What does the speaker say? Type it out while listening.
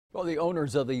Well, the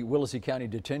owners of the Willacy County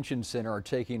Detention Center are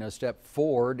taking a step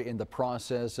forward in the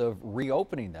process of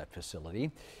reopening that facility.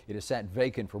 It has sat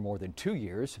vacant for more than 2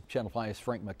 years. Channel 5's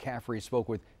Frank McCaffrey spoke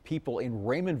with people in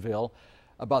Raymondville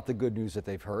about the good news that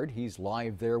they've heard. He's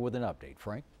live there with an update.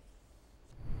 Frank?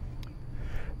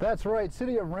 That's right.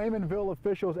 City of Raymondville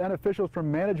officials and officials from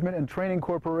Management and Training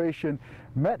Corporation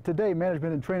met today.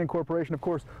 Management and Training Corporation, of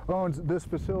course, owns this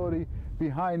facility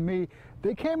behind me.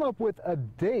 They came up with a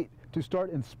date to start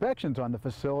inspections on the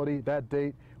facility. That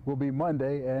date will be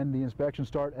Monday, and the inspections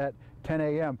start at 10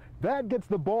 a.m. That gets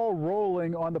the ball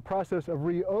rolling on the process of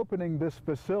reopening this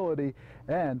facility,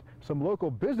 and some local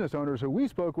business owners who we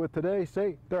spoke with today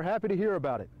say they're happy to hear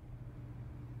about it.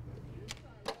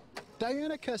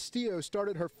 Diana Castillo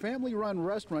started her family-run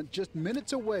restaurant just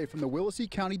minutes away from the Willacy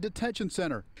County Detention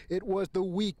Center. It was the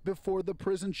week before the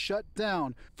prison shut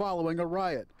down following a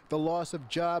riot. The loss of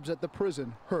jobs at the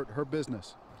prison hurt her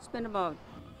business. It's been about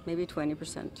maybe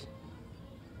 20%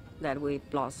 that we've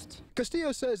lost.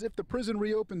 Castillo says if the prison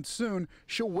reopens soon,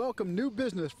 she'll welcome new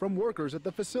business from workers at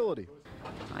the facility.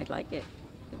 I'd like it.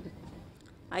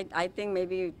 I think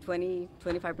maybe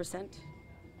 25%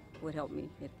 would help me.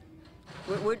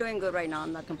 We're doing good right now.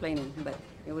 I'm not complaining, but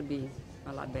it would be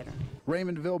a lot better.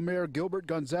 Raymondville Mayor Gilbert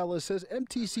Gonzalez says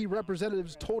MTC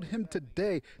representatives told him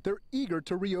today they're eager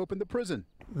to reopen the prison.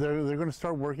 They're going to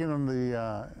start working on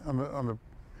the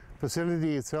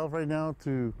facility itself right now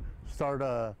to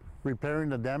start repairing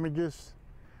the damages,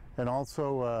 and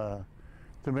also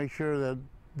to make sure that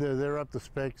they're up to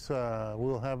specs.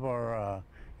 We'll have our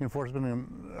enforcement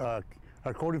and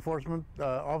our code enforcement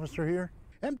officer here.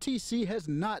 MTC has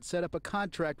not set up a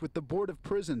contract with the Board of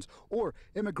Prisons or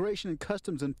Immigration and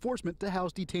Customs Enforcement to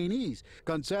house detainees.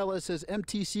 Gonzalez says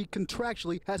MTC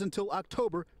contractually has until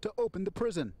October to open the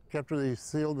prison. After they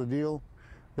seal the deal,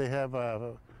 they have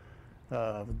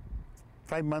 5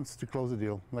 months to close the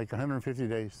deal, like 150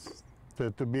 days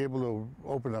to be able to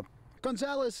open up.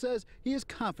 Gonzalez says he is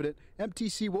confident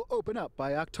MTC will open up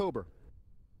by October.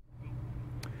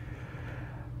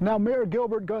 Now, Mayor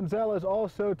Gilbert Gonzalez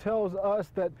also tells us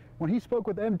that when he spoke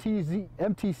with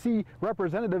MTC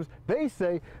representatives, they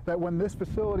say that when this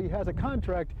facility has a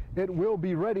contract, it will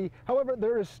be ready. However,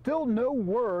 there is still no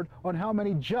word on how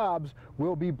many jobs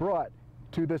will be brought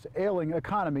to this ailing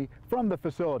economy from the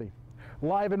facility.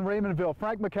 Live in Raymondville,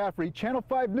 Frank McCaffrey, Channel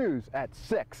 5 News at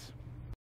 6.